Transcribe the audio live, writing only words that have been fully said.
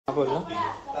बोल ना.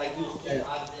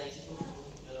 Yeah.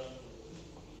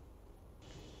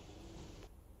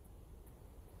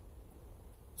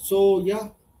 So yeah,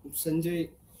 Sanjay,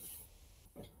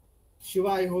 Shiva,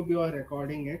 I hope you are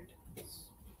recording it.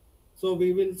 So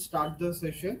we will start the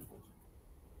session.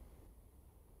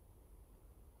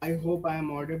 I hope I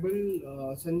am audible.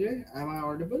 Sanjay, am I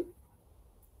audible?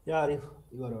 Yeah, Arif,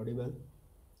 you are audible.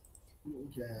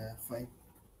 Yeah, fine.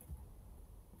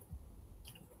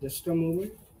 Just a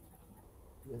moment.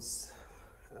 Yes.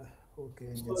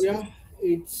 Okay, So just yeah,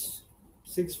 it's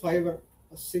 6:05 or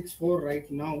 6:04 right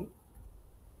now.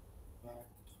 But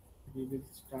we will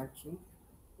start soon.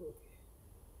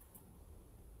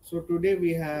 So today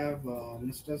we have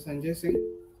Mr. Sanjay Singh.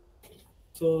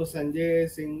 So Sanjay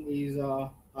Singh is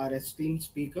our esteemed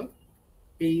speaker.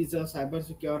 He is a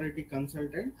cybersecurity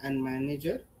consultant and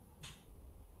manager,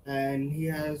 and he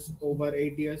has over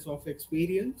 8 years of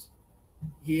experience.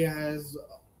 He has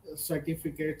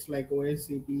certificates like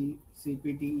OSCP,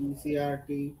 CPT,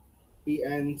 CRT,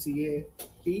 PNCA,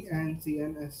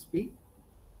 PNCNSP.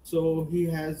 So he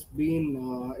has been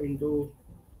into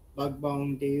bug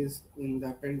bounties in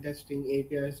the pen testing,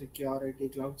 API security,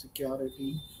 cloud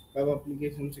security, web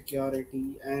application security,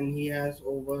 and he has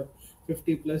over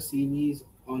 50 plus CVs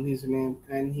on his name.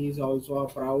 And he's also a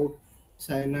proud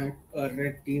Cynac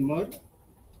red teamer.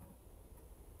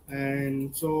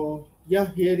 And so, yeah,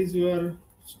 here is your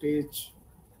stage,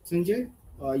 Sanjay.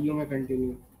 You may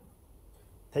continue.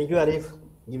 thank you, Arif,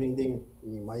 giving the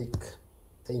mic.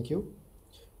 Thank you.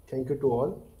 Thank you to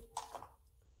all.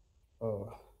 Uh,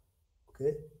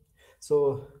 okay.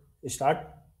 So, start.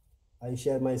 I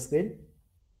share my screen.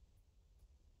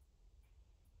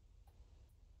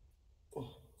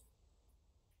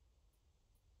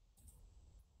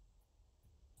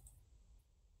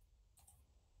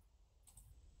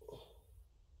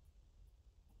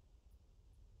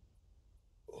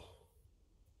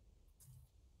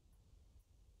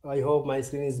 I hope my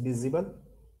screen is visible.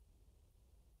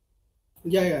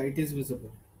 Yeah, it is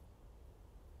visible.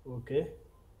 Okay.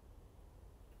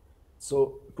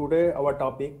 So, today our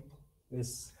topic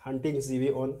is hunting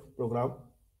CV on program.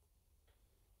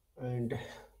 And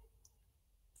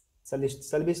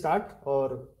shall we start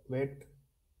or wait?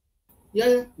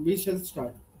 Yeah, we shall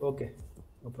start. Okay,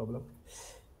 no problem.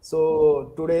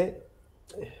 So today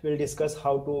we'll discuss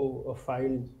how to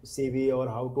find CV or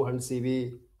how to hunt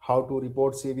CV, how to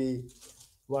report CV,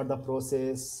 what the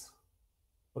process,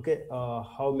 okay,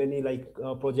 how many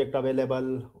project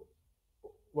available,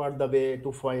 what the way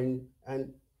to find,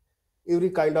 and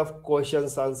every kind of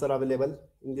questions answer available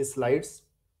in these slides.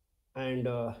 And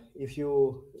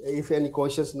if any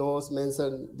questions knows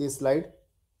mention this slide,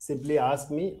 simply ask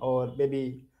me or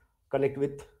maybe connect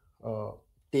with uh,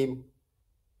 team.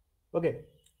 Okay,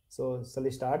 so shall we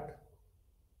start?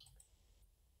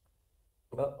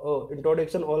 Oh,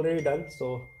 introduction already done,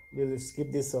 so we'll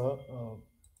skip this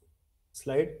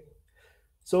slide.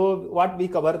 So what we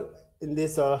cover in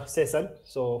this session?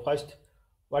 So first,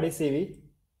 what is CV?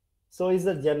 So is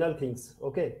the general things.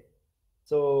 Okay,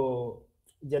 so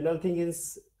general thing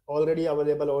is already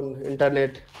available on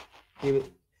internet. If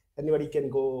anybody can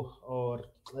go or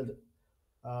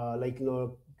like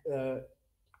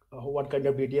what kind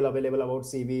of detail available about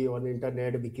CV on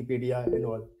internet, Wikipedia, and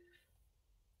all.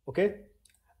 Okay,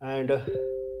 and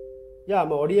yeah,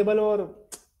 I'm audible or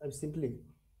I'm simply.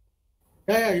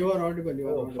 Yeah, you are audible. You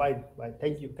are Oh, audible. fine, fine.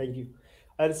 Thank you, thank you.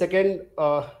 And second,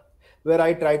 where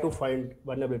I try to find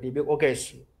vulnerability. Okay,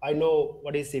 I know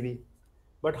what is CV,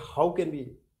 but how can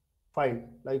we find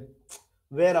like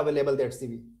where available that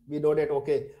CV? We know that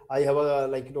okay, I have a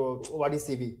what is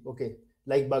CV? Okay,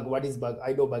 like bug. What is bug?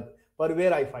 I know bug, but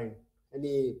where I find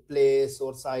any place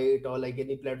or site or like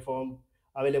any platform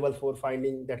available for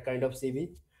finding that kind of CV,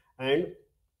 and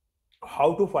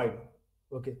how to find,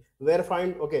 okay, where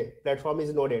find, okay, platform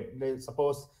is noded.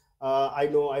 Suppose I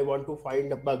know I want to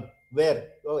find a bug, where?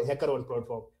 Oh, hacker on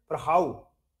platform, but how,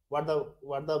 what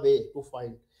the way to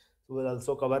find? So we'll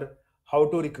also cover how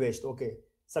to request, okay,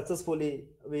 successfully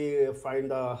we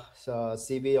find the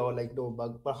CV or like no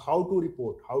bug, but how to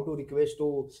report, how to request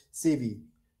to CV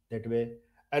that way.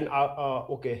 And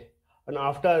okay, and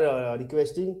after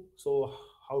requesting, so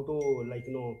how to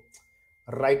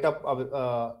write up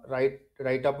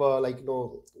write up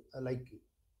like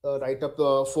write up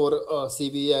for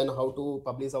CV, and how to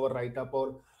publish our write up,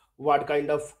 or what kind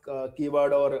of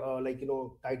keyword or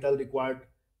title required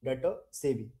that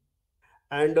CV.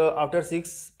 And after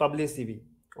 6, publish CV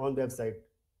on website.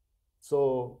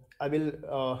 So I will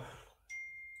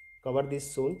cover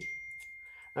this soon.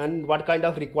 And what kind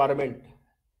of requirement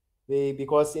we,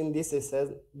 because in this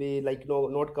session we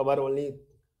not cover only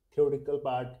theoretical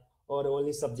part or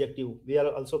only subjective. We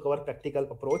are also cover practical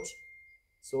approach.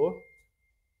 So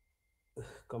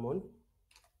come on,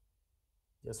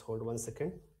 just hold 1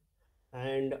 second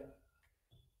and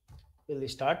we'll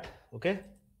start. Okay,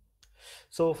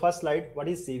 so first slide, what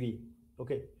is CV?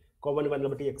 Okay, common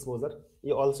vulnerability exposure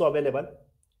is also available.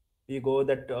 We go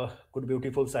that good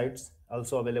beautiful sites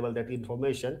also available that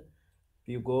information.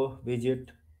 You go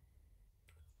visit,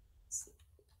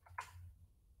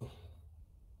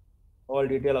 all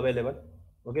detail available.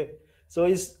 Okay, so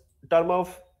is term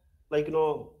of like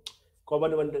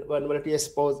common vulnerability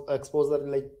exposure,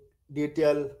 like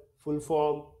detail, full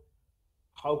form,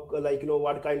 how like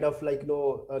what kind of like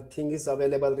thing is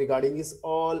available regarding is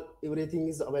all, everything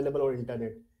is available on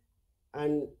internet.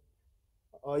 And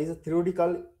is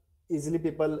theoretical, easily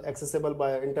people accessible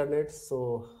by internet.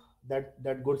 So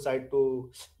that good site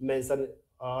to mention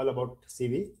all about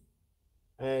CV.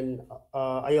 And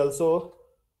I also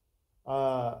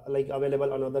like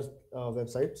available on other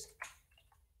websites.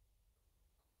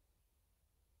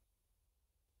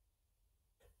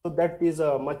 So that is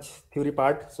a much theory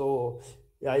part. So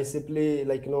I simply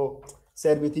like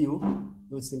share with you.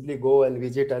 You simply go and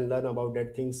visit and learn about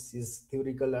that. Things is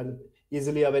theoretical and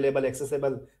easily available,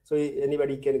 accessible. So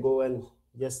anybody can go and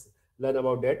just learn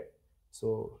about that.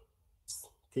 So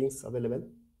things available.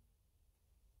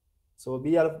 So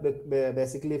we are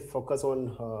basically focus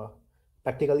on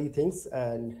practically things,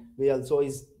 and we also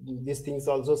is these things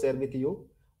also share with you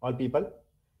all people,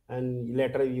 and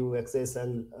later you access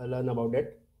and learn about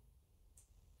that.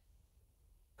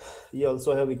 We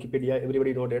also have Wikipedia.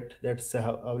 Everybody know that that's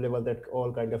available, that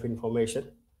all kind of information.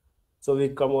 So we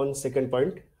come on second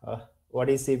point. What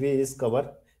is CV is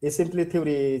cover. It's simply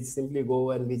theory. It's simply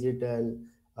go and visit and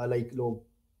like learn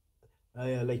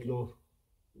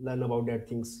about that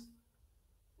things.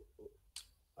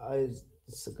 I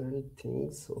second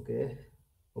things. Okay,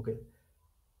 okay.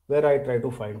 Where I try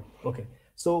to find. Okay.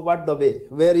 So what the way?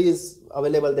 Where is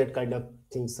available that kind of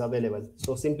things available?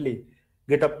 So simply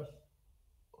GitHub,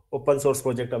 open source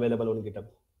project available on GitHub.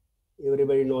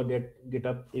 Everybody know that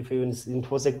GitHub, if you in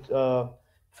infosec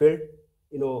field,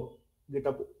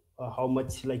 GitHub, how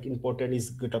much like important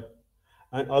is GitHub.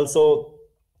 And also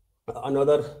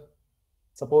another,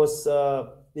 suppose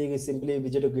we simply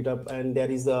visit a GitHub and there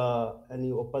is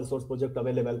any open source project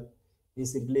available. We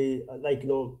simply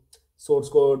source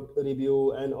code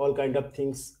review and all kind of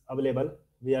things available.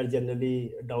 We are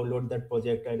generally download that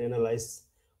project and analyze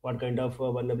what kind of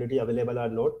vulnerability available or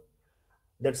not.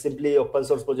 That's simply open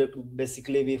source project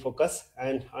basically we focus.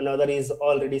 And another is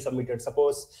already submitted.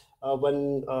 Suppose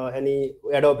when any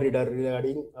Adobe reader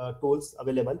regarding tools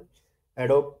available,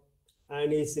 Adobe,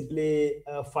 and is simply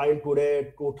find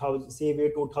today 2000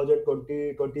 CV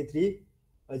 2020 23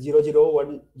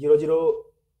 001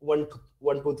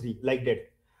 like that.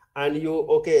 And you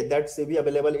okay, that CV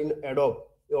available in Adobe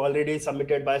already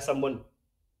submitted by someone,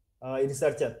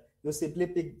 researcher. You simply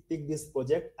pick this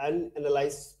project and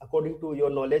analyze according to your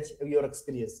knowledge, your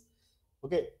experience.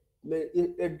 Okay,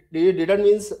 it didn't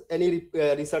means any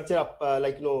researcher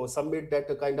submit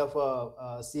that kind of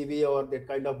CV or that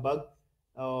kind of bug.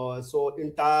 So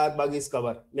entire bug is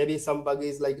covered. Maybe some bug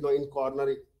is in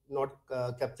corner, not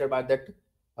captured by that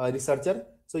researcher.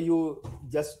 So you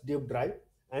just deep dive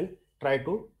and try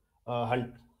to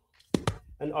hunt.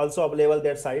 And also available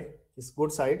that side is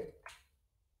good side,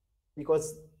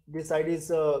 because this side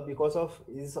is because of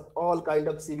is all kind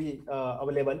of CV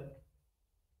available.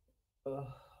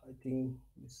 I think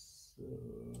this,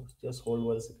 just hold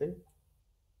 1 second.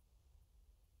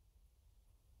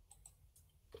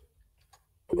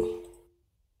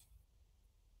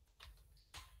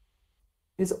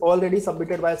 Is already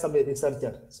submitted by some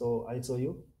researcher. So I show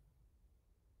you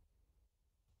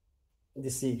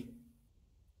this C.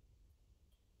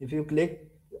 If you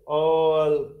click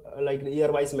all like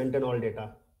year wise maintain all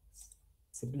data,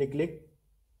 simply click,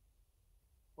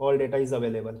 all data is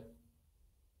available.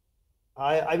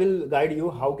 I will guide you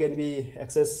how can we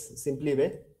access simply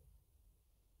way.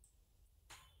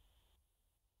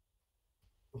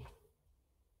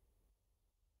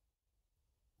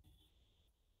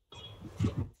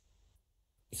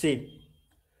 See,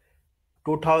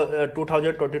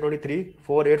 2023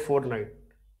 4849,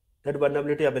 that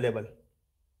vulnerability available.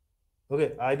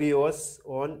 Okay, IBOS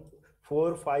on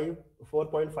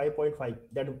 4.5.5,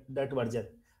 that version.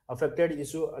 Affected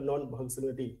issue unknown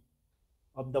functionality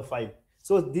of the file.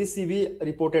 So this CV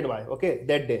reported by, okay,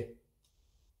 that day.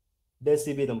 The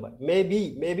CV number.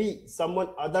 Maybe someone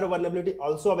other vulnerability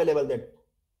also available that.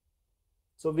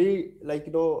 So we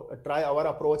try our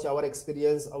approach, our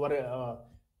experience, our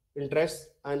interest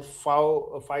and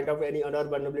find out any other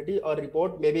vulnerability or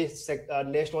report. Maybe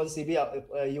next one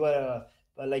CV you are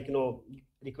like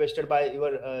requested by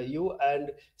you,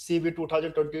 and CV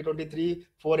 2020-23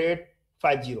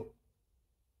 4850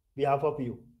 behalf of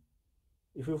you.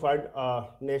 If you find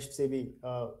next CV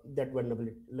that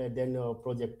vulnerability, then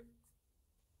project.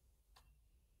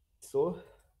 So,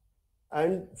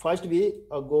 and first we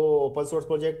go open source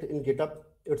project in GitHub.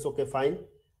 It's okay, fine.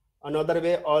 Another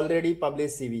way, already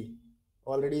published CV.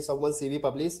 Already someone CV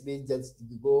published. We just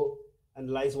go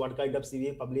analyze what kind of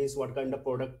CV published, what kind of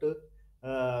product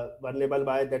vulnerable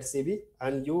by that CV,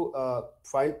 and you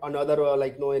find another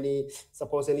any,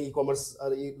 suppose any e-commerce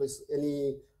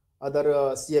any other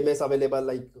CMS available,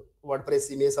 like WordPress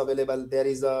CMS available. There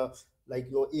is a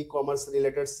e-commerce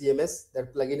related CMS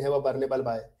that plugin have a vulnerable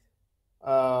by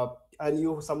uh, and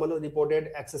you someone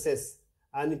reported accesses,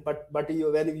 and but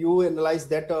you, when you analyze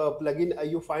that plugin,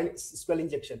 you find SQL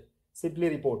injection, simply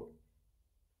report.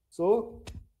 So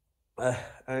uh,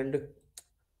 and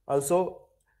also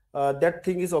that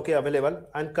thing is okay available,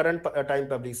 and current time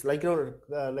publish,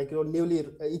 newly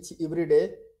each every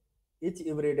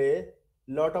day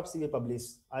lot of CV publish.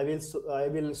 I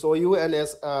will show you, and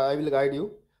as I will guide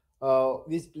you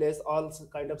which place all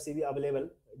kind of CV available.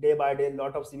 Day by day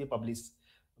lot of CV publish.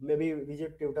 Maybe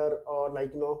visit Twitter or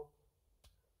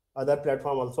other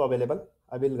platform also available.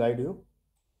 I will guide you,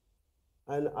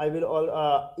 and I will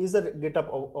all is a GitHub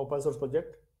open source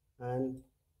project, and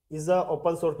is a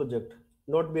open source project,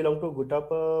 not belong to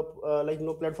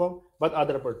GitHub platform, but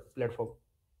other platform.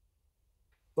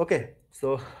 Okay,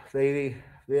 so we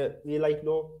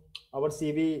know our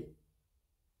CV.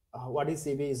 What is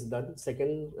CV is done.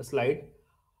 Second slide,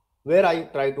 where I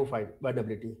try to find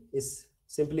vulnerability is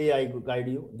simply I guide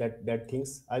you that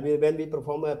things. I will, when we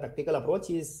perform a practical approach,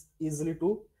 is easily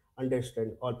to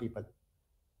understand all people.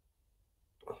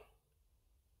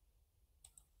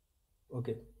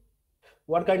 Okay,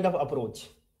 what kind of approach?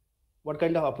 What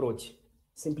kind of approach?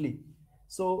 Simply,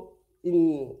 so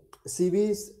in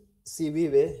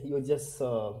CV way, you just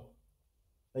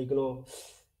like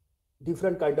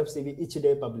different kind of CV each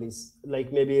day publish,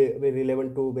 like maybe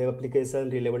relevant to web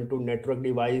application, relevant to network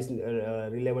device,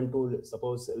 relevant to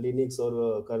suppose Linux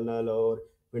or kernel or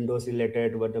Windows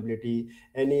related vulnerability,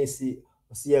 any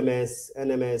CMS,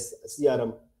 NMS,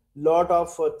 CRM. Lot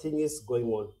of thing is going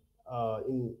on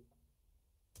in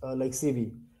like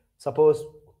CV. Suppose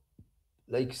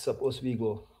suppose we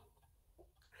go.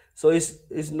 So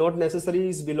it's not necessary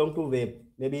is belong to web.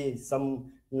 Maybe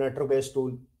some network based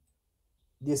tool.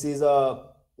 This is a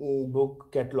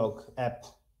book catalog app.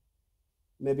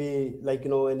 Maybe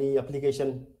any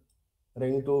application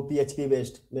running to PHP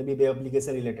based, maybe web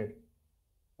application related,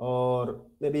 or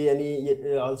maybe any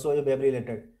also a web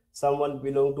related. Someone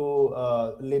belong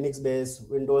to Linux based,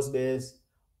 Windows based,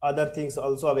 other things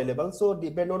also available. So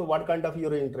depend on what kind of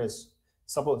your interest.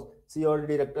 Suppose see your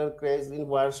director creates in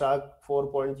Wireshark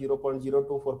 4.0.0 to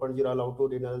 4.0 allow to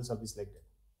denial service like that.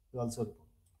 You also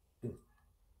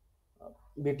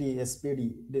BT,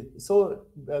 SPD. So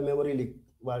memory leak,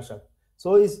 Wireshark.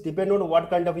 So it's depend on what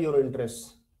kind of your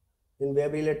interest in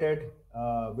web related,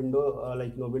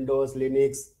 Windows,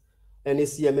 Linux, any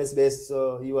CMS based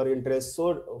your interest.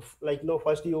 So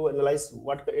first you analyze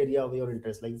what area of your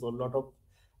interest. Like so, a lot of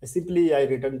simply I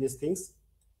written these things.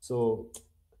 So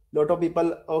lot of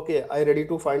people, okay, I ready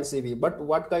to find CV, but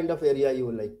what kind of area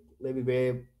you like? Maybe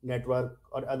web, network,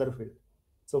 or other field.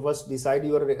 So first decide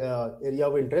your area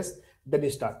of interest, then you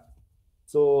start.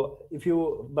 So if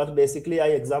you, but basically I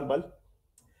example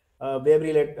web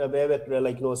relate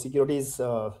web security is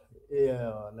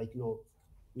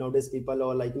nowadays people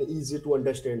are easy to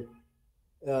understand,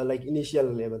 initial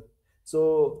level.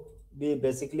 So we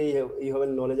basically you have a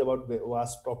knowledge about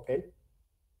WASP top 10,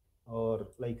 or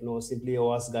simply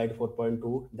OWASP guide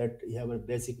 4.2, that you have a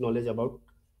basic knowledge about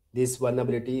this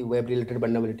vulnerability, web related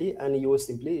vulnerability, and you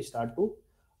simply start to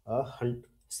hunt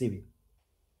CV.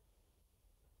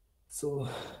 So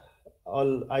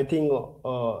all I think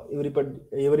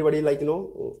everybody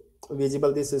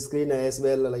visible this screen as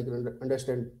well,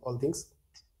 understand all things.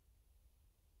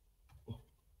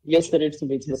 Yes, sir, it's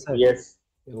visible. Yes, sir. Yes.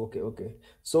 Okay.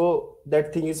 So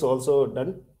that thing is also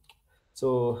done.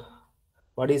 So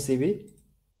what is CV?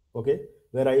 Okay,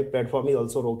 where I platform is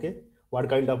also okay. What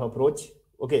kind of approach?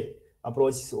 Okay,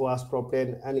 approach was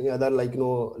proper, any other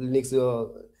Linux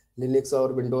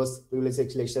or Windows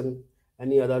privilege selection,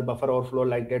 any other buffer overflow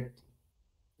like that,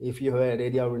 if you have an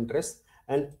area of interest.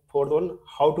 And fourth one,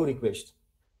 how to request.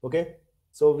 Okay,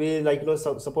 so we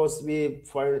suppose we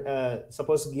find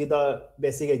suppose give the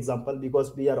basic example,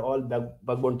 because we are all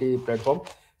bug bounty platform.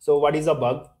 So what is a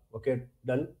bug? Okay,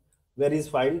 done. where is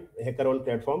find hacker on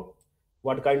platform,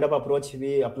 what kind of approach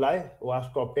we apply,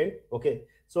 what to obtain. Okay,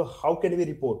 so how can we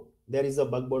report? There is a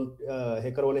bug bounty,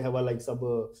 hacker only have a like some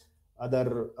other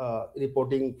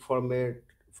reporting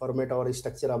format or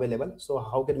structure available. So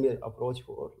how can we approach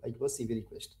for like a CV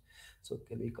request? So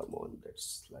can we come on that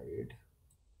slide?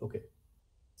 Okay,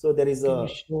 so there is Can you a,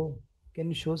 show? Can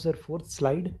you show, sir, fourth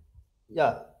slide?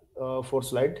 yeah, fourth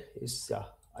slide is, yeah,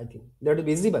 I think that is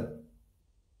visible.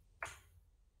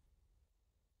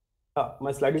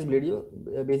 My slide is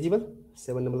visible.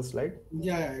 7 number slide.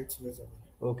 Yeah, it's visible.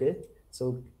 Okay,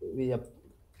 so we have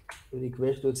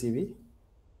request to CV.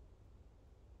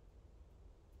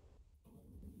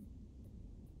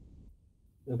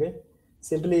 Okay,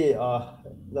 simply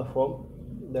the form,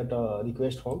 that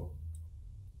request form,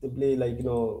 simply like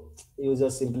user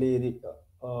simply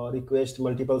request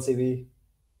multiple CV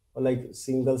or like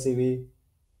single CV,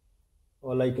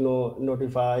 or like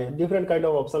notify different kind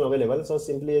of option available. So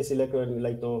simply select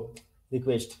like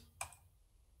request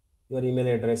your email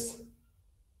address,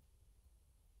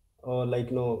 or like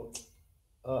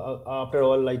after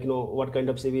all, like what kind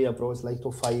of CV approach, like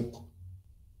to five,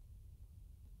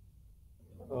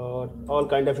 all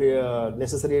kind of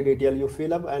necessary detail you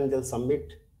fill up and they'll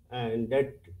submit, and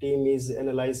that team is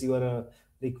analyze your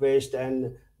request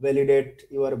and validate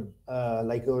your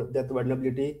that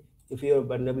vulnerability, if your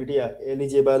vulnerability are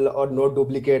eligible or not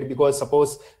duplicate. Because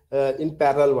suppose in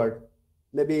parallel world,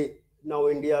 maybe now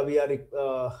India we are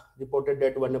reported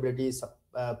that vulnerability is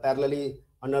parallelly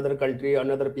another country,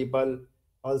 another people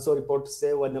also report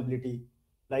say vulnerability,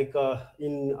 like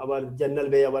in our general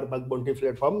way, our bug bounty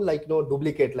platform, like no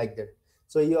duplicate like that.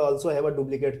 So you also have a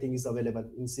duplicate thing is available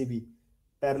in CV.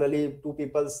 Parallelly, two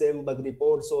people same bug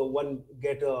report, so one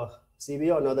get a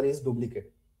CV, another is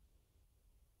duplicate.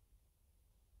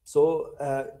 So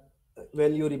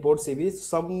when you report CV,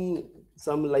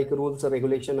 some like rules or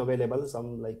regulation available,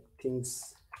 some like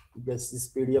things. Just this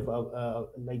PDF,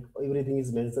 like everything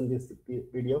is mentioned this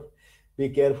PDF. Be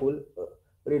careful.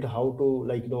 Read how to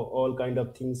like all kind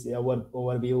of things. Our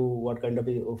overview, what kind of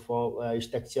for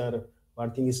structure,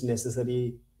 what thing is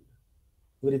necessary.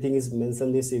 Everything is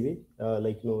mentioned in CV.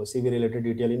 Like CV related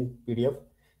detail in PDF.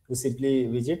 You simply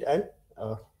visit and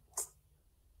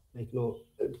like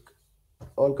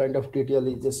all kind of detail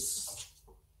is just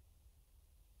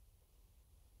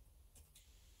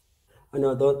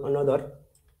another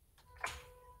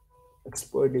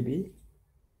exploit DB.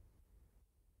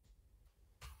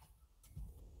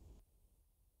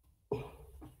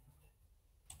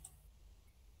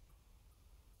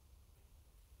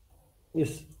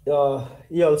 Yes,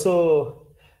 he also,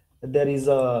 there is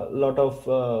a lot of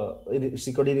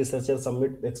security researchers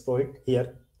submit exploit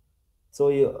here. So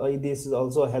this is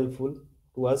also helpful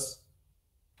to us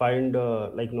find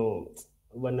like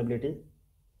vulnerability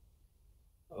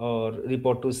or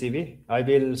report to CV. I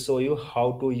will show you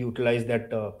how to utilize that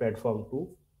platform to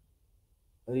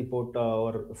report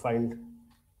or find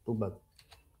to bug.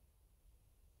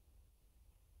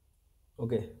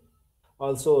 Okay.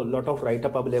 Also, lot of write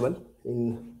up available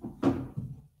in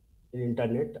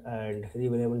internet, and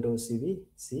relevant to CV.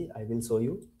 See, I will show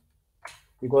you.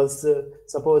 Because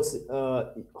suppose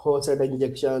host data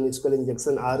injection, SQL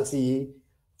injection, RCE,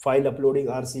 file uploading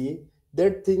RCE,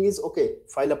 that thing is okay.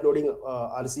 File uploading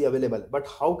RCE available, but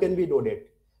how can we do that?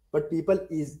 But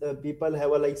people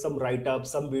have a, like some write up,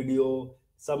 some video,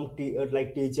 some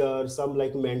like teacher, some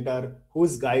like mentor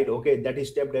who's guide. Okay, that is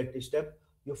step, that is step.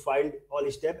 You find all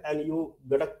step and you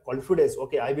get a confidence.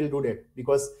 Okay, I will do that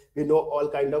because we know all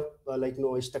kind of like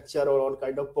structure or all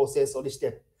kind of process or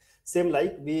step. Same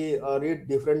like we read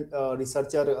different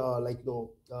researcher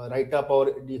write up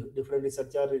or different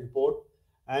researcher report,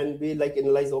 and we like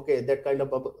analyze, okay, that kind of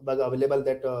bug available,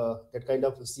 that that kind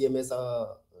of CMS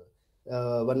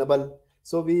vulnerable.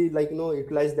 So we like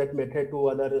utilize that method to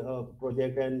other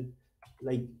project, and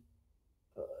like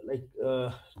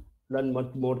learn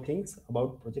much more things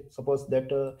about project. Suppose that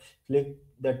click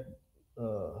that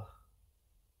uh,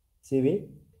 CV,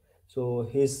 so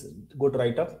his good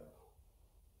write up,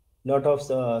 lot of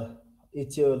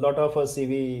each lot of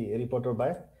CV reported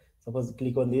by. Suppose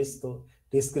click on this, so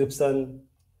description,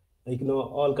 like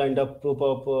all kind of proof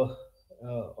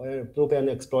and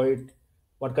exploit,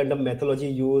 what kind of methodology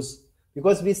use,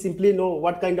 because we simply know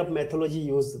what kind of methodology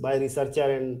used by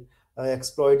researcher, and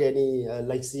exploit any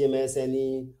like CMS,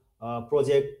 any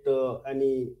project,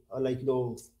 any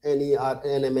any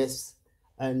NMS,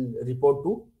 and report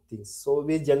to things. So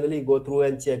we generally go through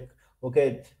and check,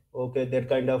 okay, okay, that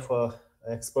kind of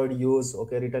exploit use,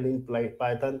 okay, written in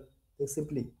Python,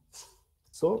 simply.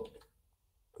 So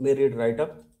we read write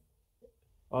up.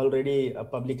 already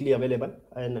publicly available,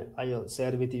 and I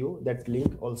share with you that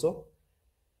link also.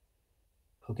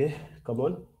 Okay, come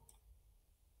on.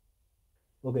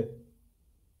 Okay,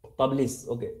 publish.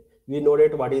 Okay, we know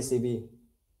that what is CB,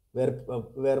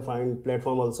 where find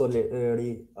platform also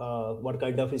ready, what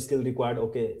kind of skill required.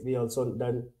 Okay, we also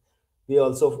done. We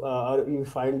also we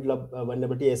find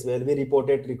vulnerability as well. We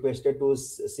reported requested to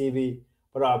CV,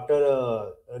 but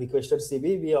after requested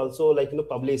CV, we also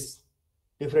publish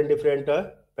different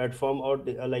platform, or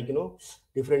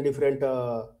different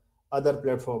other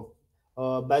platform.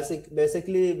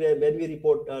 Basically, when we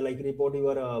report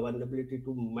your vulnerability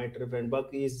to my friend bug,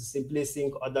 is simply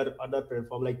sync other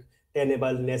platform like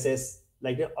Tenable, Nessus,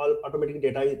 all automatic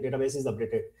database is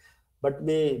updated. But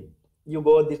you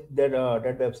go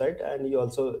that website and you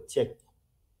also check.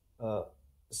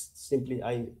 Simply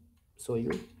I show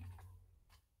you.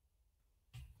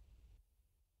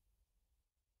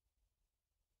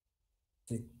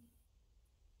 See.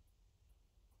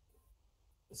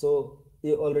 So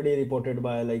you already reported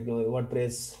by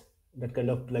WordPress, that kind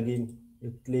of plugin.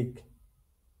 You click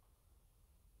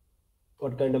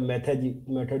what kind of method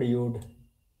you'd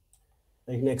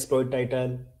like an exploit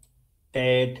title,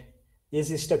 TED.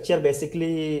 Is structure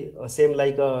basically same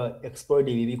like exploit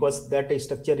DB, because that is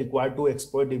structure required to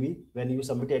exploit DB. When you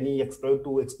submit any exploit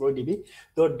to exploit DB,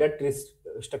 so that is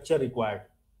structure required.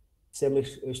 Same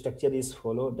structure is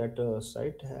follow that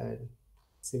site, and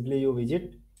simply you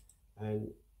visit and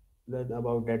learn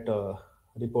about that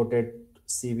reported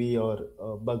CV or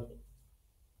bug,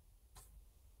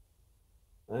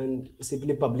 and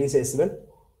simply publish as well.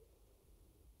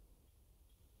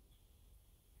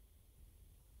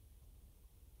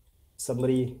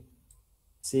 Summary,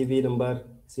 CV number,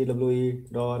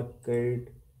 CWE, DOR,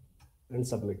 credit, and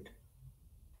submit.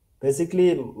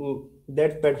 Basically,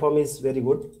 that platform is very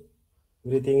good.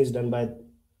 Everything is done by.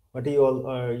 But you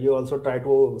also try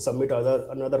to submit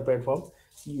another platform.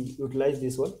 You utilize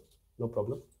this one, no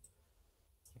problem.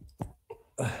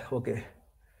 Okay,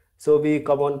 so we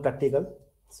come on practical.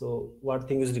 So what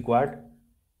thing is required?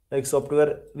 Like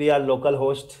software, we are local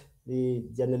host. We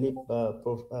generally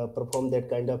perform that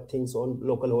kind of things on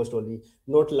local host only,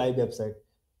 not live website.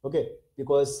 Okay,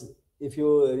 because if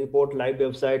you report live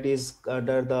website is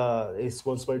under the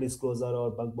responsible disclosure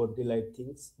or bug bounty like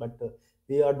things, but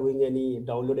we are doing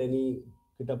download any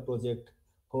GitHub project,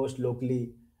 host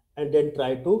locally, and then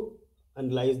try to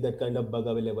analyze that kind of bug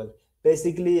available.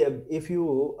 Basically, if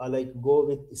you go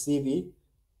with CV,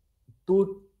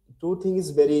 two things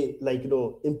very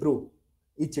improve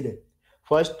each day.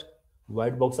 First,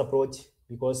 white box approach,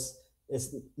 because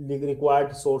it's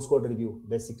required source code review.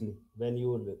 Basically, when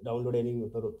you download any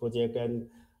project and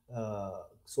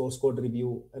source code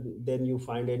review, and then you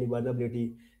find any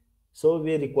vulnerability, so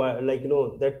we require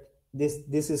that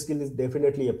this skill is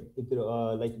definitely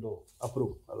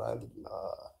approved.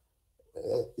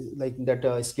 Like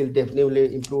that skill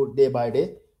definitely improve day by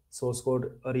day, source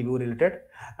code review related.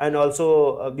 And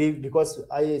also because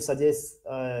I suggest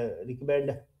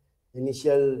recommend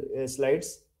initial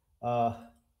slides web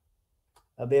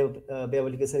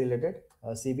application related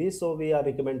CV, so we are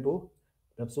recommend to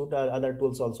Repsuit. Other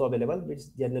tools also available,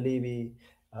 which generally we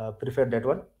prefer that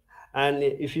one. And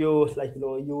if you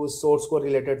use source code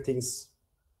related things,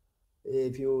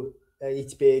 if you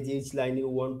each page, each line you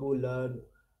want to learn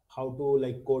how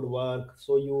to code work,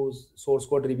 so use source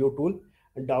code review tool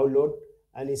and download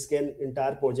and scan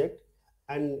entire project,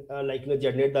 and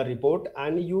generate the report,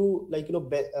 and you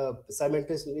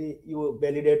simultaneously you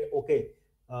validate. Okay,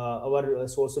 our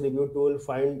source review tool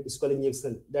find SQL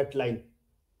injection that line,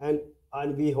 and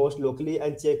we host locally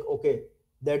and check. Okay,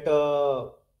 that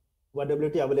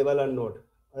vulnerability available or not,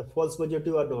 false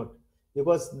positive or not,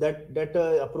 because that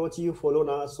approach you follow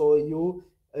now, so you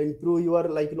improve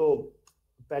your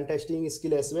pen testing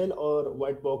skill as well, or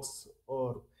white box,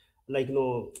 or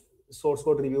source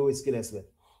code review skill as well.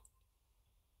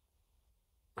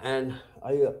 And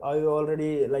I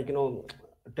already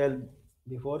tell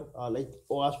before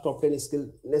OWASP top 10 skill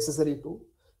necessary to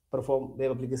perform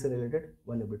web application related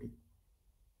vulnerability.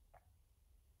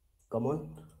 Come on,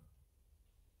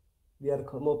 we are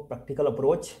come up practical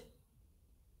approach.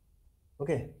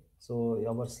 Okay, so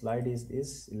our slide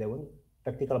is 11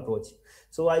 practical approach.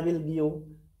 So I will give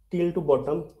till to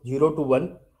bottom 0 to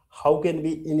 1. How can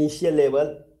we initial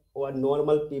level, or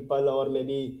normal people, or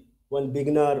maybe one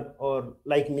beginner, or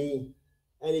like me,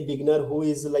 any beginner who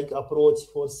is approach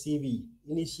for CV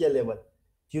initial level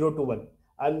 0 to 1.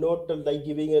 I'm not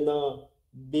giving in a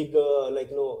big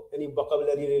any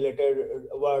vocabulary related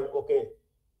word. Okay,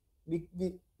 we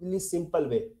really simple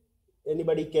way.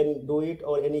 anybody can do it,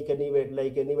 or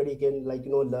anybody can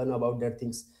learn about that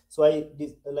things. So I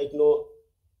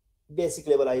basic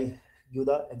level I give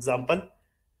the example.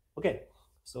 Okay,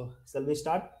 so shall we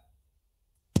start?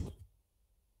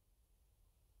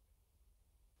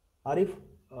 Arif,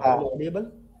 am I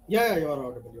audible? Yeah, you are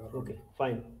audible. You are Okay, audible.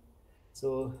 fine.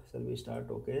 So shall we start?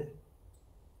 Okay,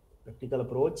 practical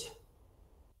approach.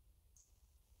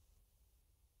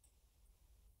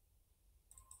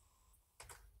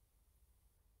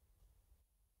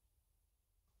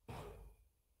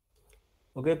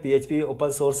 Okay, PHP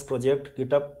open source project,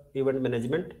 GitHub event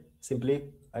management.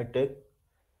 Simply I take,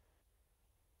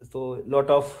 so lot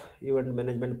of event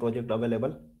management project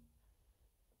available.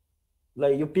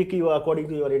 Like you pick you according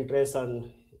to your interest and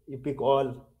you pick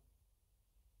all.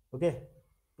 Okay,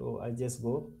 so I just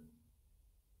go.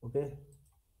 Okay,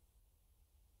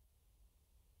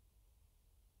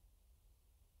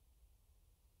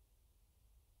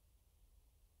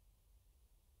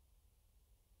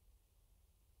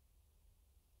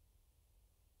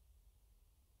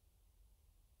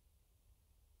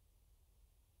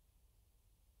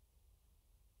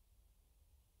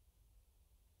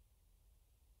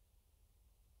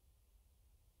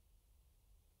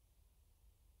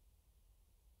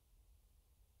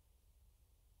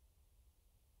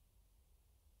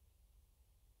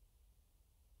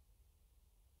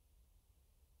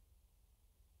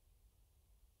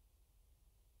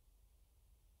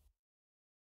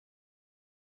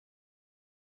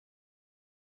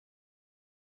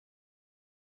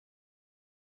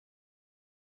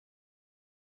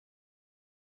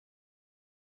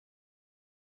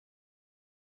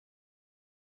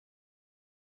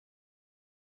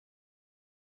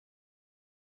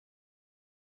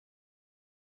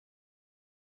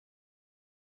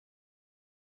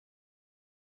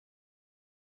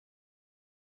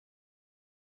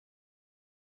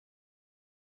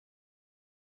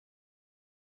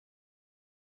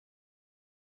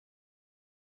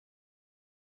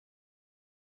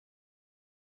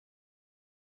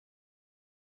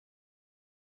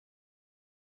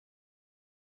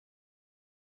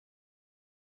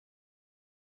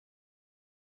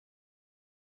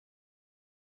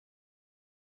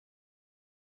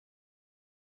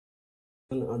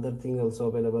 and other thing also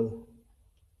available.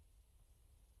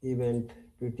 Event,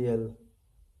 PTL,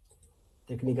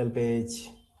 technical page,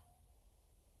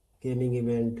 gaming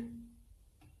event,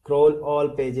 crawl all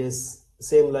pages,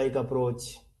 same like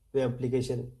approach, web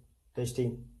application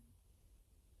testing.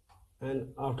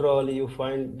 And after all, you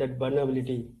find that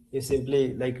vulnerability is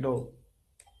simply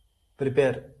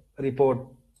prepare report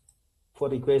for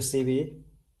request CVE.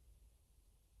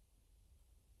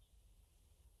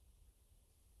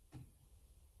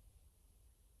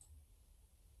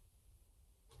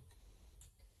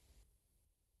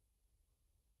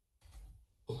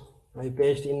 I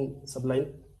paste in Sublime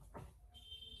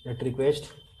that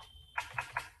request.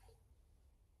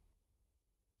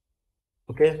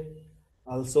 Okay,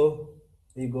 also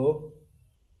we go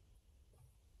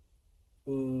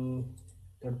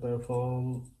that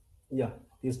perform, yeah,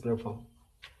 this perform.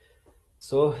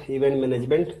 So event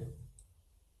management,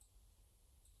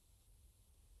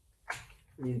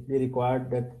 we require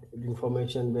that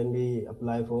information when we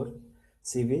apply for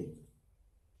CV.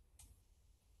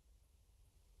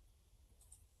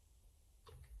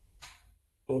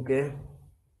 Okay,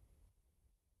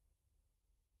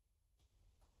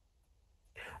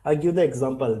 I give the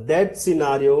example that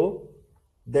scenario,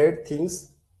 that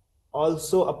things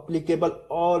also applicable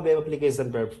all web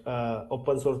application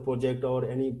open source project or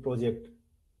any project,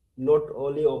 not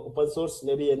only open source,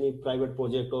 maybe any private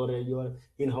project or your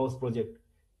in-house project.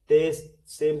 This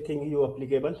same thing you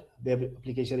applicable web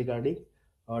application regarding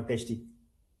testing.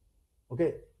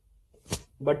 Okay,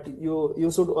 but you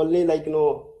should only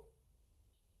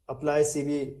apply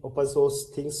CV open source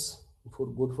things for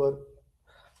good for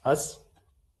us.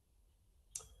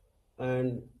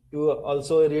 And you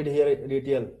also read here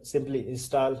detail, simply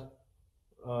install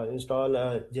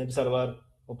gem server,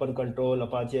 open control,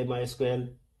 Apache,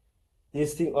 MySQL.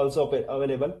 These things also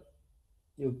available.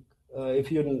 You if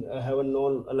you haven't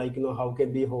known how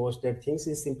can be host that things,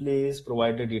 is simply is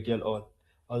provided detail all.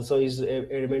 Also is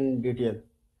admin detail.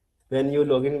 When you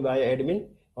log in by admin,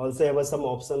 also have some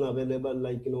option available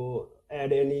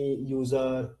add any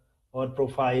user or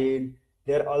profile.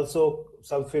 There also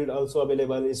some field also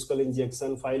available, SQL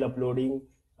injection, file uploading,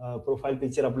 profile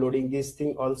picture uploading. This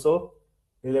thing also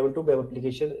relevant to web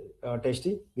application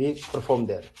testing we perform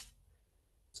there.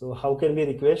 So how can we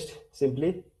request?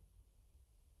 Simply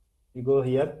we go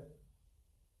here,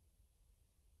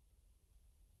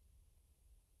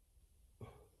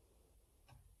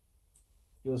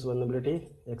 use vulnerability,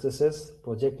 accesses,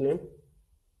 project name,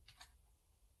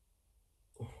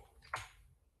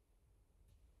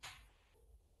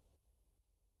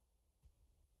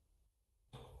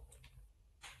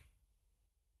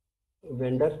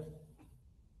 vendor,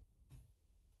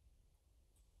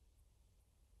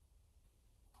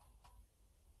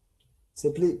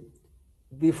 simply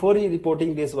before you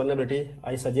reporting this vulnerability,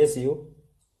 I suggest you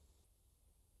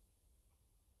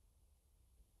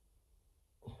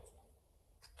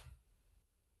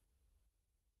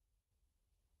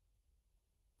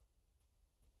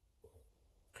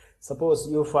suppose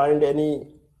you find any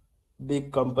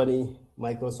big company,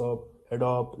 Microsoft,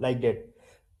 Adobe, like that.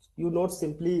 You not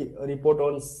simply report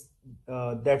on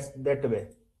that way.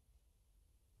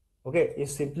 Okay, you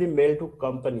simply mail to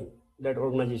company, that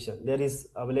organization. There is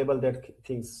available that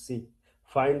things. See,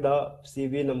 find the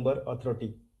CVE number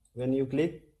authority. When you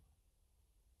click,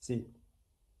 see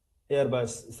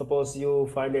Airbus. Suppose you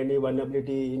find any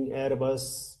vulnerability in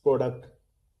Airbus product,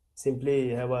 simply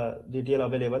have a detail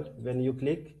available. When you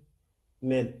click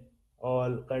mail,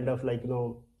 all kind of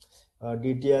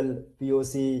detail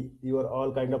POC, your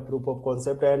all kind of proof of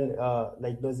concept, and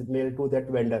like those mail to that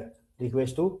vendor,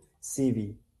 request to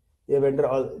CV. A vendor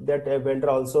that a vendor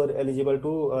also eligible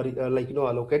to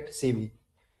allocate CV.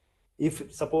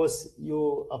 If suppose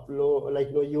you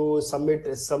upload you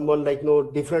submit someone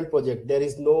different project, there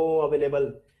is no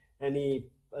available any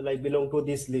belong to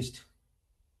this list,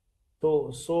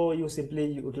 so you simply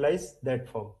utilize that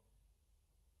form.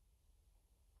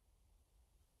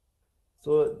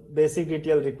 So basic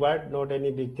detail required, not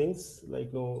any big things,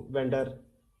 like no vendor,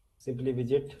 simply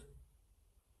visit.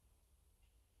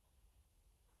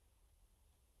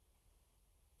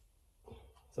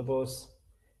 Suppose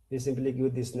we simply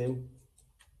give this name.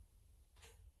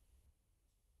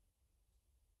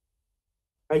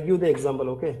 I give the example,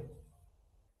 okay?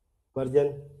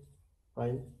 Version,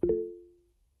 fine.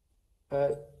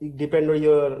 It depend on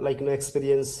your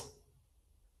experience,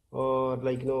 or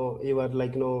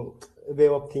your way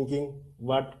of thinking,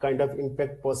 what kind of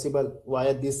impact possible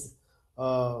via this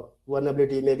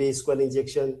vulnerability, maybe SQL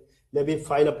injection, maybe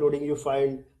file uploading. You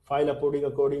find file uploading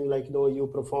according you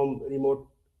perform remote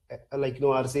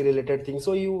RC related things.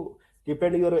 So you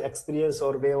depend your experience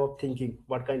or way of thinking,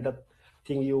 what kind of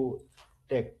thing you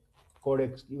take.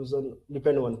 Codex use on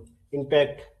depend on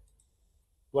impact,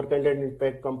 what kind of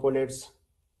impact components,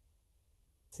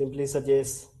 simply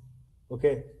suggest.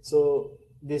 Okay, so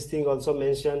this thing also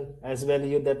mention as well,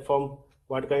 you that form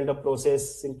what kind of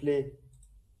process, simply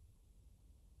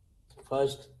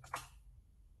first.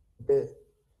 Okay,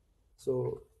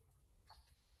 so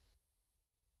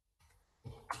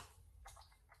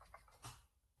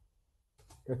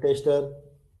the tester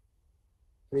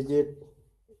rigid,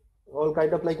 all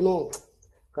kind of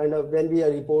kind of when we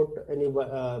report any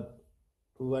bug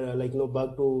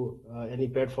to any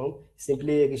platform,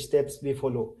 simply steps we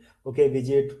follow. Okay,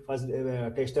 visit first,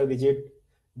 tester visit,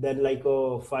 then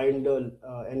find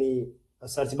any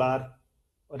search bar,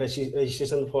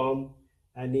 registration form,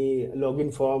 any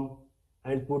login form,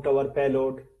 and put our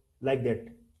payload, like that.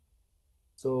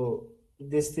 So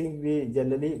this thing we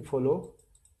generally follow.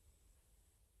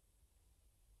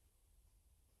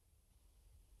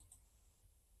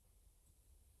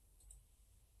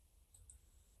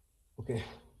 Okay,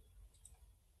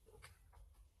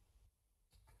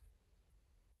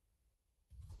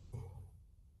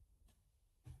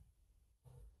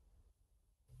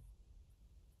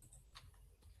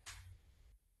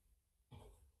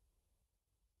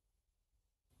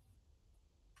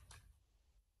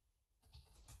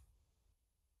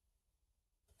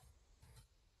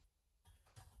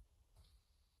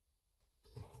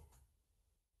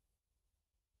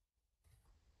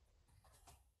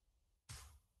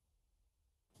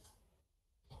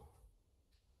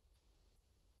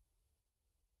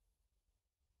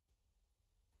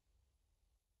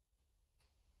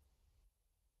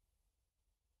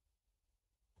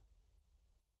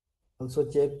 also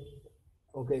check.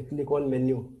 Okay, click on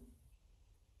menu.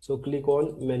 So click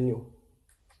on menu.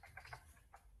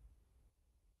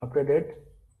 After that,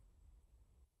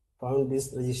 found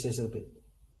this registration page.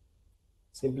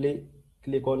 Simply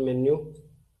click on menu.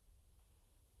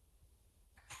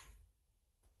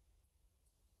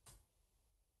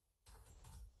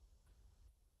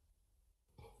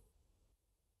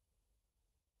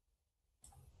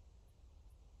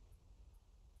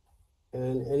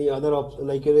 And any other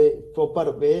a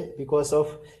proper way, because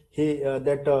of he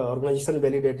that organization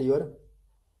validate your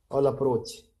all approach.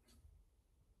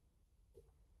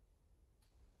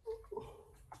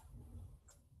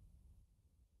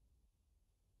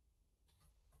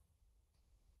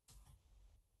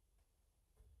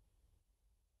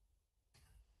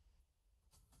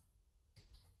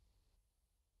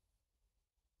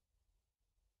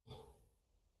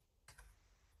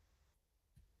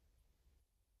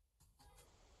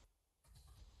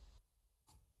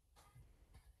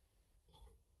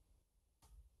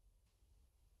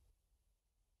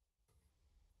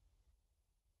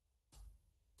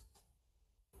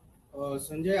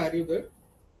 Sanjay, are you there?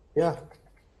 Yeah.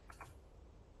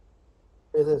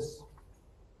 Yes, yes.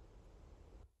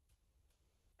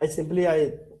 I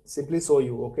simply show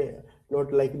you, okay,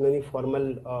 not like in any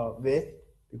formal way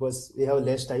because we have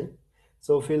less time.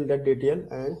 So fill that detail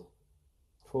and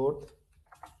fourth,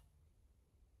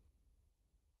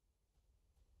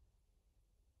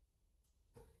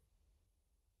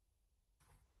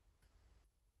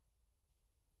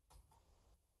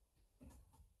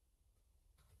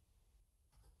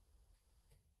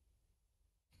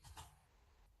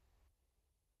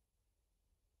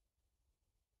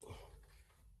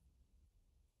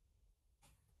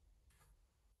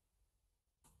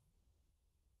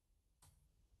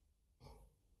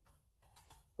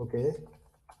 okay,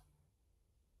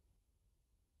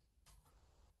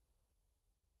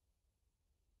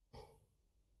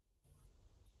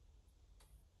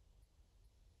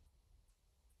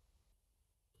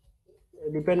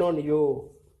 depend on you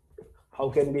how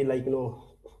can be like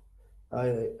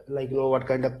what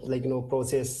kind of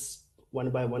process one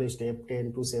by one step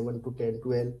 10 to 7 to 10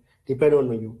 12 depend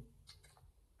on you.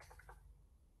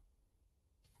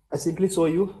 I simply show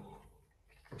you,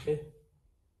 okay,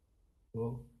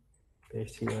 go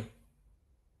paste here,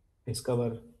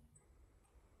 discover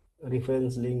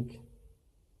reference link,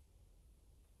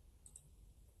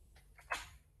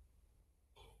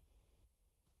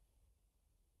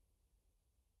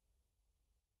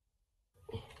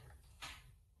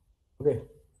 okay.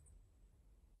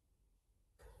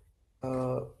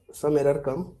 Some error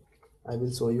come, I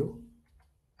will show you.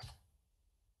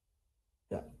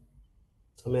 Yeah,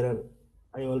 some error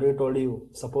I already told you.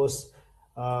 Suppose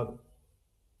uh,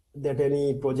 that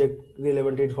any project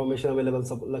relevant information available,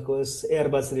 like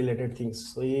Airbus related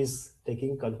things, so he is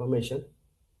taking confirmation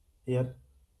here.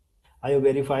 I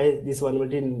verify this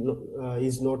vulnerability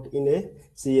is not in a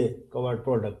CA covered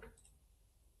product.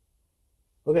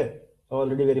 Okay,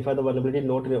 already verify the vulnerability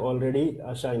not already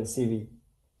assigned CV.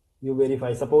 You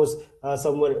verify. Suppose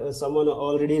someone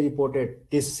already reported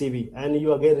this CV and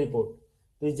you again report.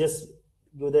 Please just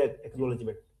do the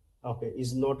acknowledgement. Okay,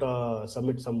 is not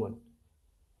submit someone.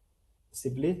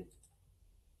 Simply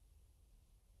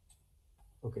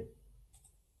okay.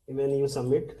 When you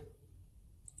submit,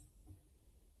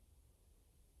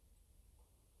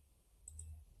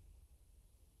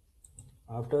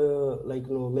 after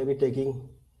maybe taking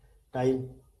time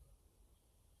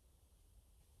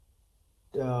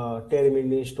 10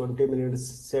 minutes, 20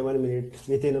 minutes, 7 minutes,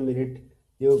 within a minute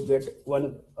you get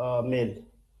one mail.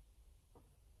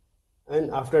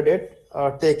 And after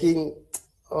that taking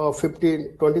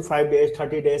 15 25 days,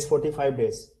 30 days, 45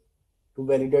 days to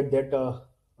validate that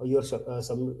your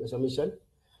submission.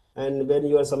 And when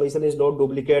your submission is not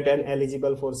duplicate and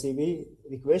eligible for CV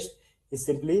request, is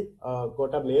simply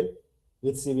got a mail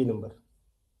with CV number.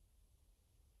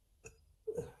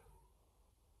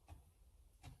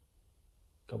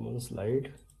 Come on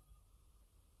slide.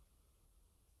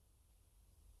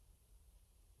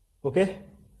 Okay,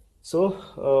 so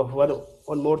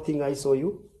one more thing I show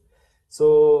you.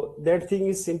 So that thing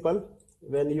is simple.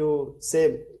 When you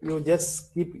save, you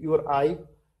just keep your eye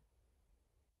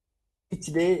each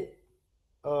day,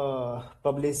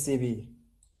 publish CV.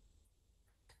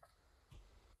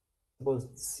 Suppose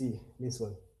see this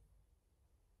one.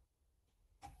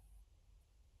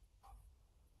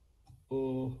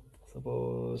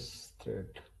 Suppose thread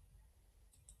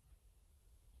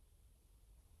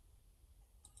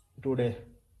today.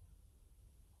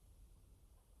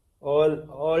 All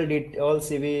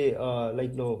CV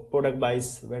product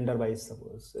buys, vendor buys.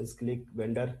 Suppose let's click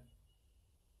vendor.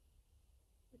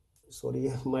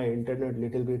 Sorry, my internet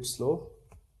little bit slow.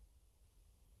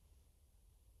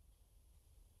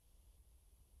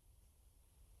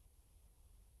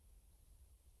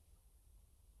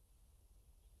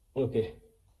 Okay,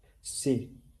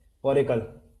 see Oracle,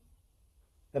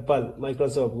 Apple,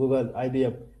 Microsoft, Google,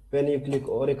 IBM. When you click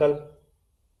Oracle,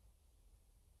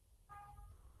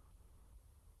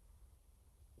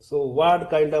 so what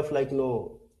kind of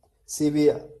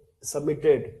CV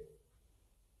submitted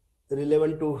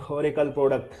relevant to Oracle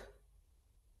product?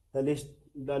 The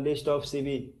list of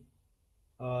CV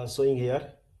showing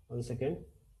here. 1 second.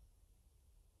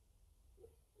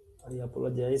 I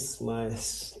apologize, my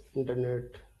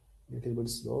internet little bit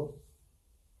slow.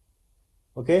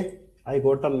 Okay, I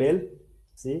got a mail.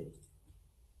 See,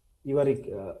 your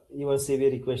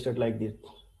CV requested like this,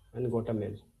 and got a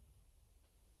mail.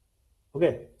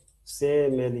 Okay,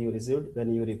 same mail you received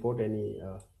when you report any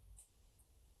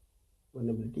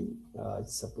vulnerability.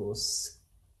 Suppose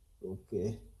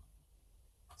okay.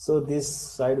 So this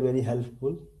side very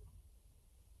helpful.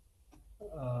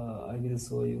 I will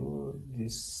show you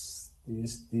this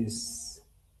this.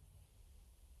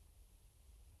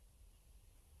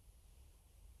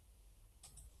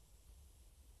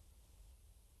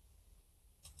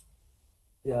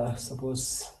 Yeah,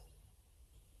 suppose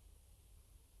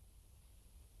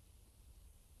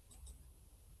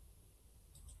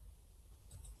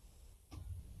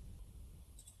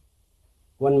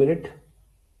 1 minute.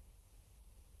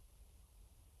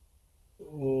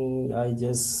 I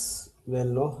just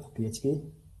no PHP.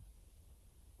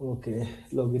 Okay,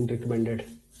 login recommended.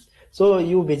 So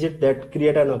you visit that,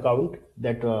 create an account,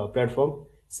 that platform.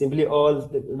 Simply all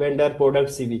the vendor product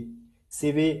CV,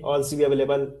 all CV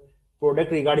available.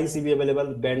 Product regarding CV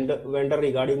available. Vendor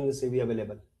regarding CV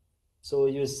available. So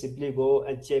you simply go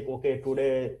and check. Okay,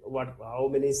 today how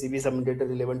many CV submitted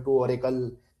relevant to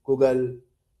Oracle, Google,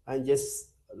 and just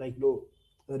like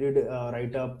read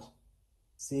write up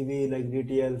CV like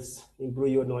details, improve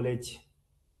your knowledge.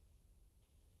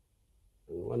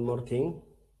 One more thing.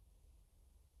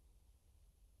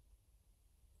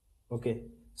 Okay,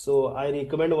 so I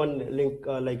recommend one link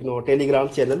Telegram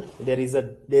channel. There is a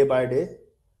day by day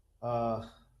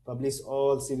publish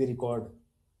all CV record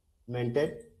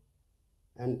maintained,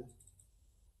 and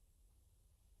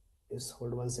just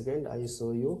hold 1 second. I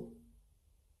show you.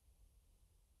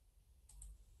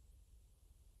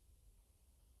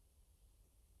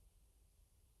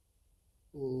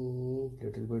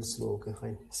 Little bit slow. Okay,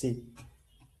 fine. See,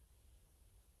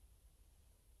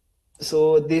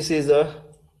 so this is a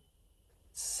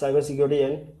cybersecurity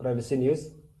and privacy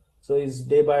news. So it's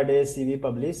day by day CV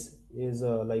publish is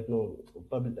like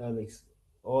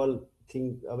all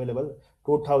thing available.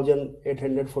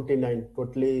 2,849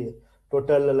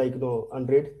 total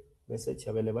unread message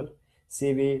available.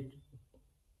 CV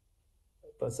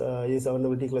is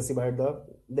vulnerability classified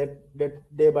that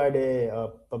day by day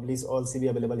publish all CV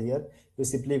available here. You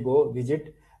simply go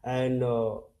visit and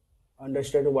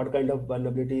understand what kind of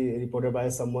vulnerability reported by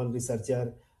someone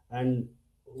researcher, and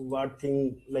what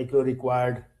thing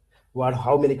required, what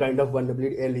how many kind of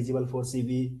vulnerability eligible for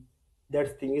CV.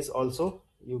 That thing is also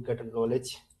you get a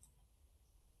knowledge.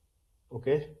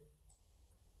 Okay.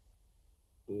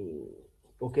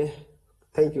 Okay,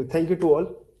 thank you to all.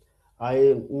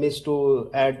 I missed to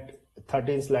add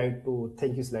 13 slide to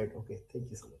thank you slide. Okay, thank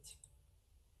you so much.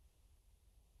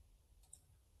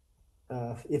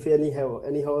 If any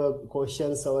have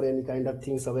questions or any kind of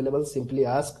things available, simply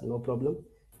ask, no problem.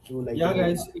 Yeah,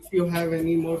 guys, if you have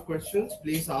any more questions,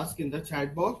 please ask in the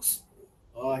chat box.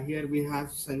 Here we have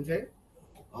Sanjay.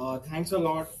 Thanks a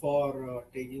lot for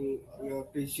taking your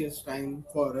precious time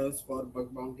for us, for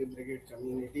Bug Bounty Brigade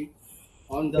community.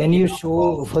 On the Can you behalf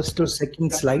show of- first or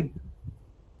second slide?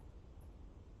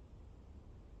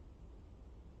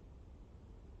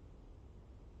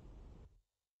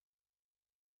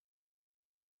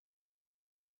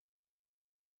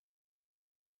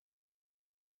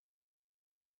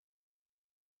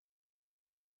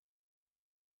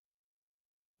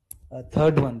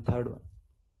 Third one.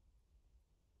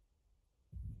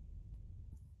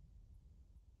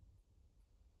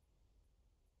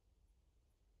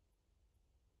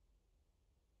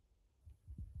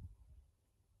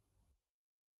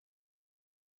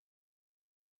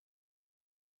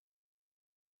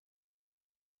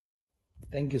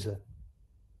 Thank you, sir.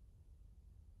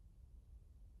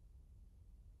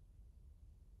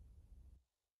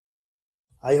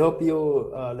 I hope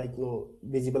you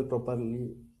visible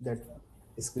properly that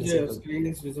screen Yeah, settle. screen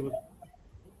is visible.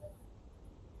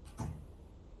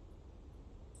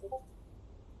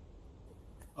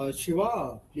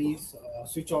 Shiva, please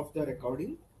switch off the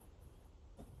recording.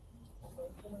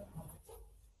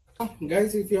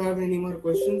 Guys, if you have any more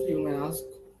questions, you may ask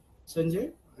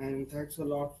Sanjay. And thanks a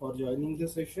lot for joining the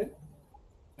session.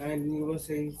 And you were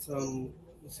saying some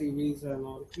CVs and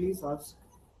all. Please ask.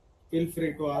 Feel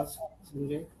free to ask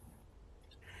Sanjay.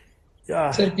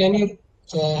 Yeah. Sir,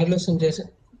 hello Sanjay sir.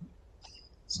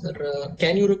 Sir,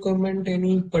 can you recommend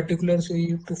any particular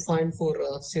way to find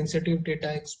for sensitive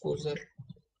data exposure?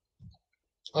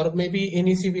 Or maybe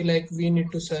any CV like we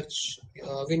need to search,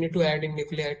 we need to add in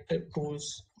nuclear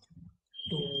tools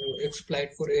to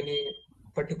exploit for any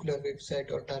particular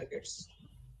website or targets.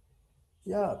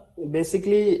 Yeah,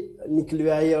 basically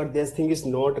nuclei or this thing is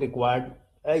not required.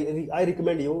 I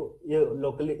recommend you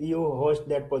host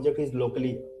that project is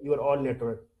locally your own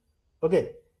network.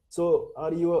 Okay, so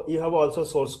or you have also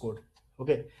source code.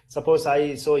 Okay, suppose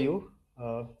I show you.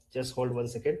 Just hold 1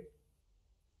 second.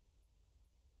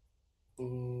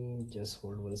 Just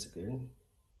hold 1 second.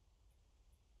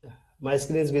 My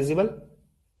screen is visible.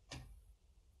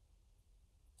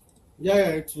 Yeah,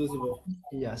 it's visible.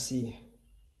 Yeah, see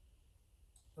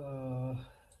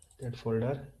that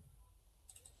folder.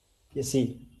 You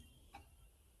see,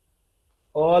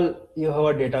 all you have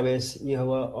a database, you have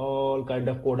all kind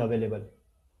of code available.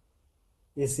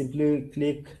 You simply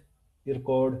click your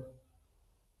code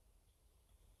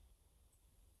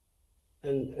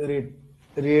and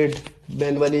read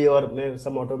manually or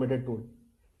some automated tool.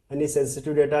 Any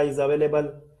sensitive data is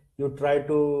available, you try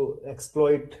to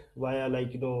exploit via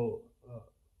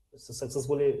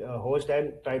successfully host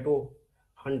and try to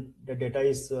hunt the data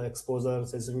is exposure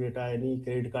sensitive data, any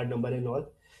credit card number and all.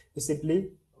 You simply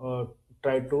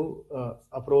try to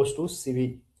approach to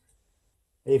CV.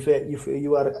 If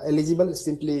you are eligible,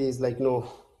 simply is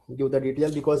give the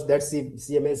detail, because that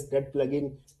CMS, that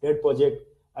plugin, that project,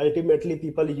 ultimately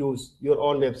people use your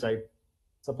own website.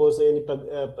 Suppose any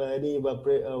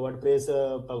WordPress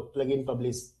plugin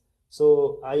publish,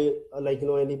 so I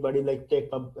anybody take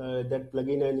that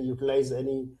plugin and utilize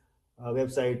any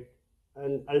website,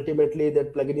 and ultimately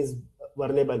that plugin is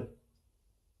vulnerable.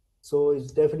 So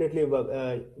it's definitely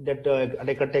that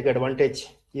they can take advantage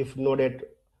if know that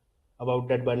about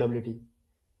that vulnerability.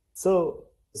 So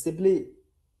simply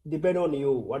depend on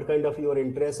you, what kind of your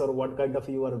interest or what kind of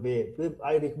your way.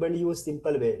 I recommend you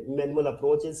simple way, manual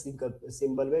approach is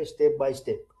simple way, step by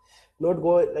step. Not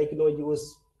go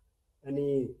use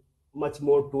any much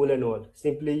more tool and all.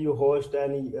 Simply you host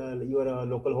and your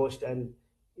local host and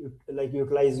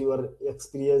utilize your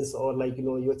experience or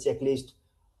your checklist,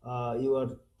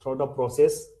 your thought of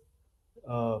process.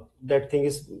 That thing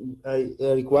is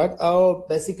required.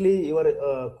 Basically,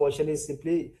 your question is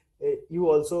simply you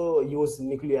also use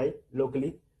nuclei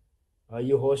locally.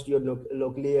 You host your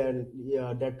locally, and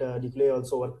yeah, that nuclei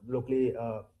also work locally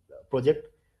project,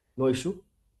 no issue,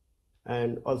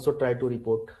 and also try to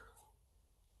report.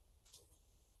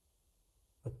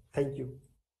 Thank you.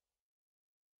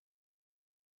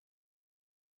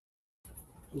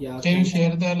 Yeah, Can you thanks.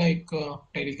 share the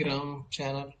Telegram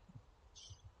channel?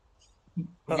 We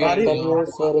are Ari, Can you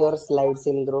share your slides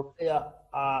in group? yeah,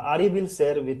 Ari will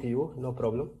share with you, no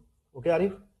problem. Okay,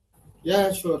 Arif.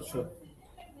 Yeah, sure, sure.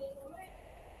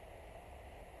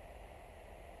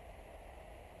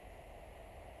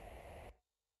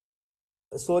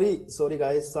 Sorry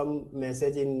guys, some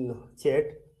message in chat.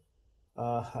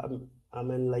 I'm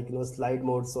in slide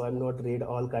mode, so I'm not read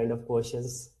all kind of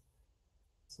questions.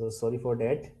 So sorry for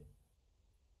that.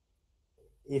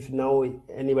 If now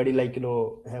anybody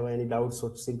have any doubts,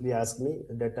 so simply ask me.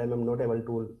 At that time I'm not able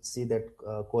to see that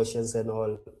questions and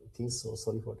all things. So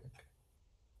sorry for that.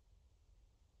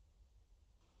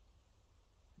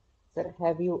 Sir,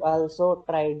 have you also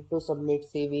tried to submit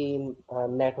CV in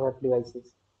network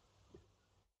devices?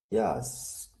 Yeah,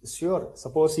 sure.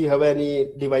 Suppose you have any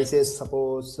devices,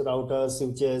 suppose routers,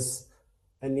 switches,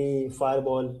 any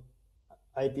firewall,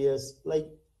 IPS, like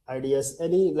IDS,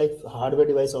 any hardware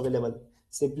device available.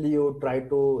 Simply you try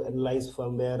to analyze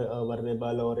firmware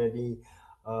vulnerable or any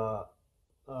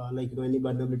any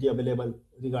vulnerability available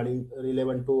regarding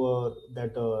relevant to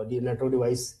that the network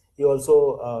device. You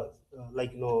also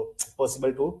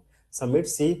possible to submit.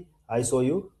 See, I show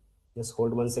you. Just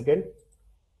hold 1 second.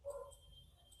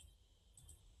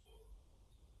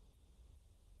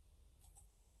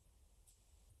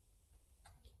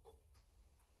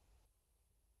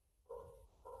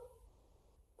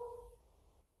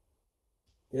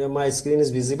 Yeah, my screen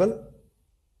is visible.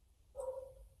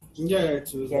 Yeah,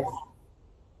 it's visible.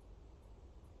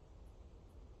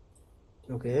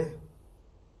 Yes. Okay.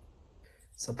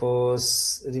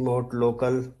 Suppose remote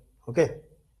local. Okay.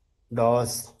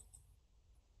 DOS.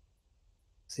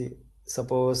 See,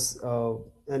 suppose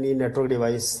any network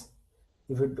device.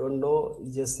 If you don't know,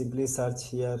 just simply search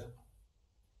here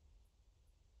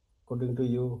according to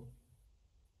you.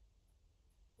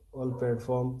 All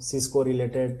platform Cisco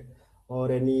related or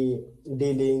any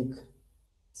D-Link.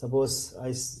 Suppose I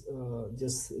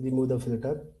just remove the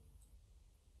filter.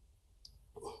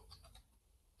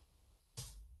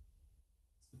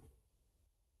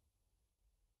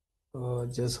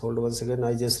 Just hold 1 second.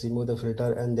 I just remove the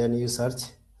filter and then you search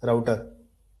router.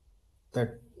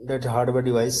 That hardware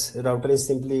device. Router is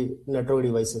simply network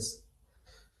devices.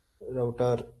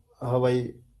 Router,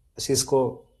 Hawaii,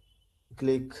 Cisco,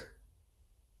 click.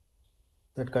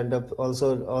 That kind of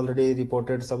also already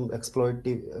reported some exploit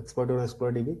on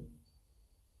exploit DB.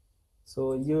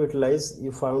 So you utilize,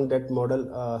 you found that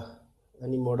model,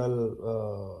 any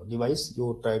model device,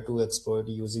 you try to exploit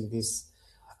using this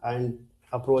and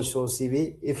approach to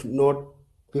CV. If not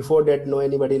before that, no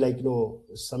anybody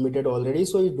submitted already,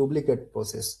 so you duplicate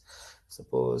process.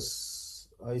 Suppose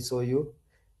I show you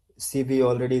CV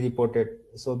already reported.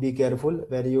 So be careful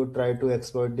when you try to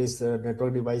exploit these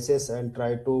network devices and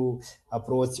try to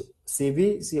approach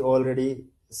CV. See already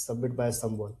submit by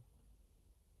someone.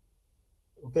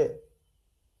 Okay,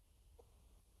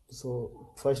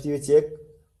 so first you check.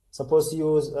 Suppose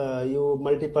you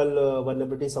multiple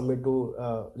vulnerability submit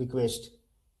to request,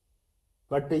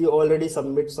 but you already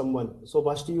submit someone. So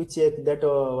first you check that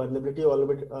vulnerability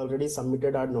already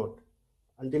submitted or not.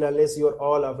 Until unless your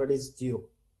all effort is zero.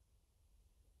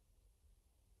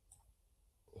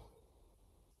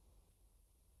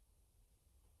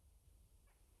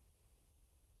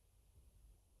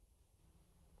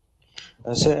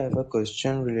 Sir, I have a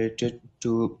question related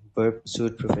to burp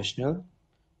suit professional.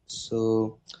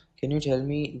 So, can you tell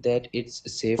me that it's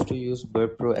safe to use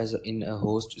Burp Pro in a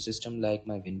host system like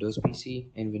my Windows PC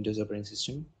and Windows operating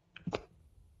system?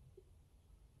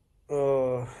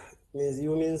 uh,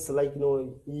 means like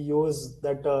you use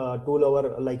that tool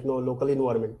over like local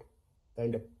environment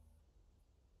kind of.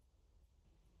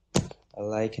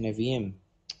 Like in a VM,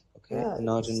 okay, Yeah,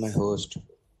 not in my host.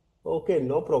 okay,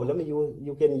 no problem.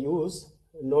 You can use,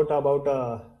 not about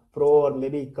pro or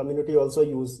maybe community also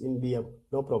use in VM,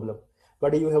 no problem.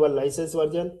 But you have a license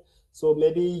version, so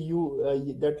maybe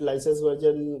that license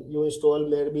version you install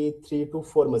maybe 3 to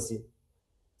 4 machine.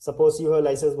 Suppose you have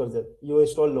license version, you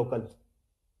install local.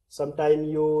 Sometime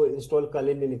you install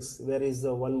Kali Linux, where is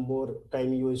one more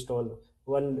time you install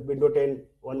one window 10,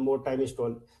 one more time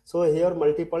install. So here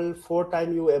multiple 4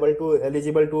 time you able to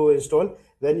eligible to install.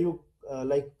 When you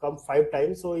like come 5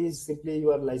 times, so is simply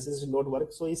your license not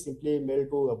work, so is simply mail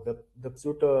to the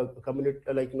suit community,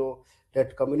 like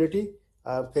that community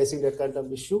facing that kind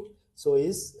of issue, so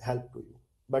is help to you.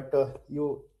 But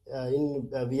you in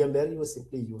VMware you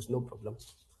simply use, no problem.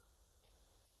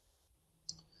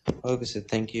 Okay, sir,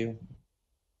 thank you.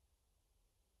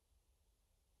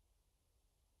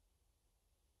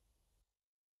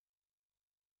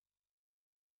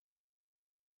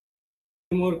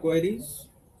 Any more queries?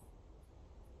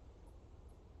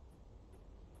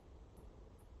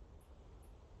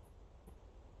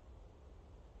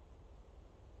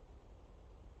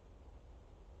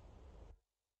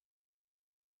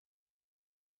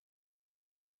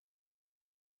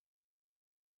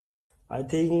 I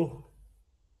think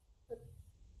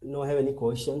no have any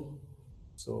question.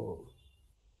 So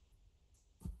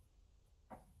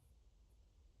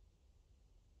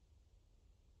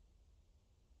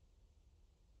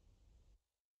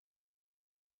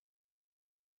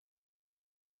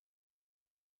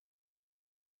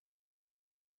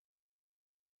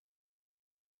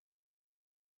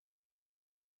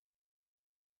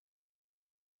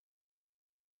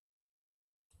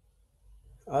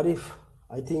Arif,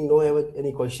 I think no have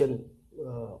any question.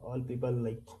 All people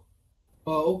like.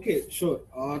 Okay, sure.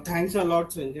 Thanks a lot,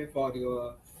 Sanjay, for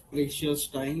your precious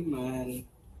time, and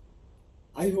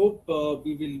I hope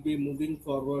we will be moving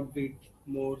forward with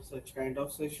more such kind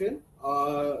of session.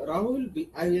 Rahul,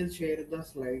 I will share the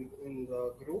slide in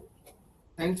the group.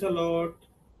 Thanks a lot.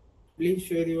 Please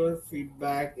share your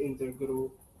feedback in the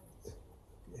group.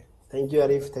 Thank you,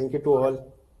 Arif. Thank you to Bye.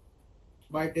 all.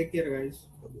 Bye. Take care, guys.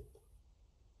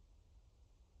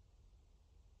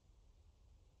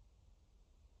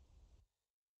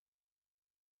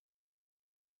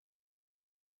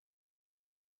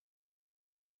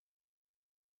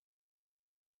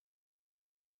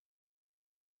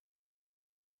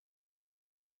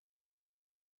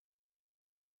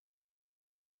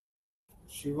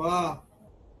 Shiva.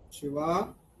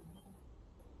 Shiva.